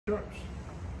Sure.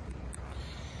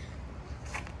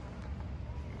 So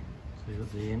you've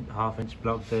got the half-inch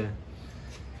block there.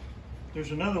 There's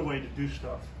another way to do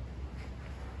stuff.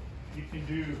 You can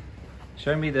do.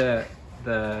 Show me the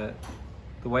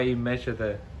way you measure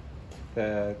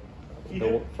the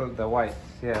whites.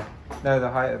 Yeah. No,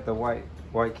 the height of the white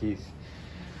keys.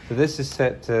 So this is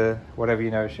set to whatever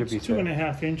you know it should be. It's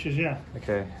 2.5 inches. Yeah.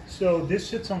 Okay. So this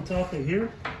sits on top of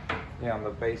here. Yeah, on the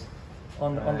base.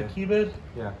 On the key bed.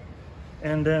 Yeah.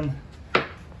 And then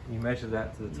you measure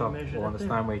that to the top, or on the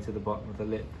Steinway to the bottom of the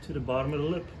lip. To the bottom of the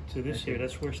lip, to this here.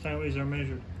 That's where Steinways are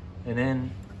measured. And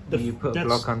then you put a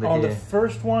block under on here. The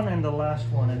first one and the last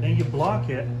one, and then you block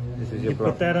it. This is your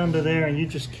block. Put that under there, and you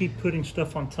just keep putting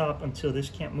stuff on top until this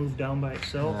can't move down by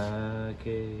itself.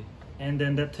 Okay. And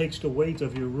then that takes the weight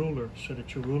of your ruler, so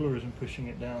that your ruler isn't pushing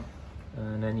it down.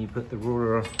 And then you put the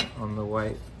ruler on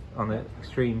the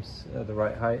extremes at the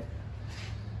right height.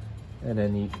 And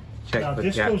then you check now the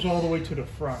this gaps. goes all the way to the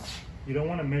front. You don't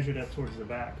want to measure that towards the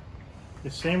back. The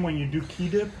same when you do key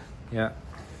dip. Yeah.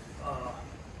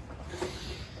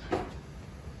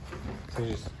 So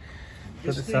just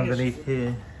put this underneath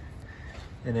here,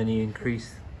 and then you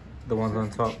increase the ones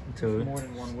on top until more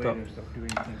than one way of doing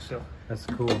things. So that's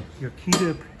cool. Your key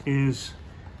dip is,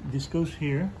 this goes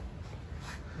here,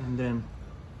 and then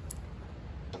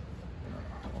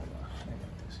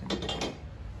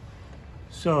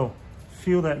so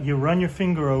feel that you run your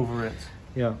finger over it.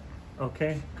 Yeah.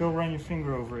 Okay, go run your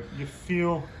finger over it. You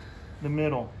feel the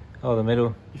middle. Oh, the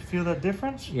middle. You feel that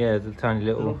difference? Yeah, the tiny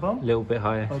little bump? little bit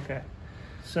higher. Okay.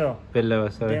 So bit lower,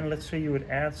 sorry. Then let's say you would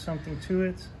add something to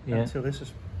it. Yeah. Until this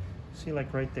is, see,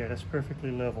 like right there, that's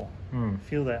perfectly level.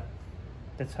 Feel that.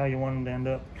 That's how you want them to end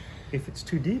up. If it's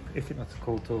too deep, that's a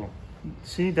cool tool.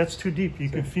 See, that's too deep. You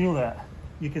can feel that.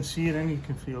 You can see it and you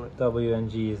can feel it.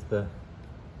 WNG is the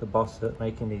boss at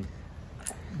making these.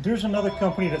 There's another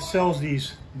company that sells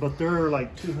these, but they're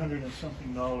like $200 and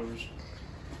something.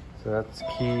 So that's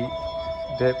key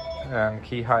dip and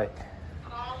key height.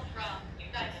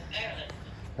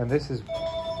 And this is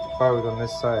bowed on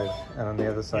this side, and on the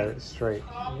other side it's straight.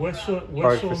 Wessel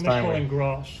Nickel and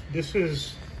Gross. This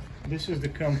is the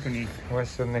company.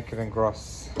 Wessel Nickel and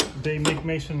Gross. They make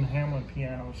Mason Hamlin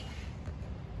pianos.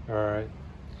 All right.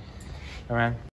 All right.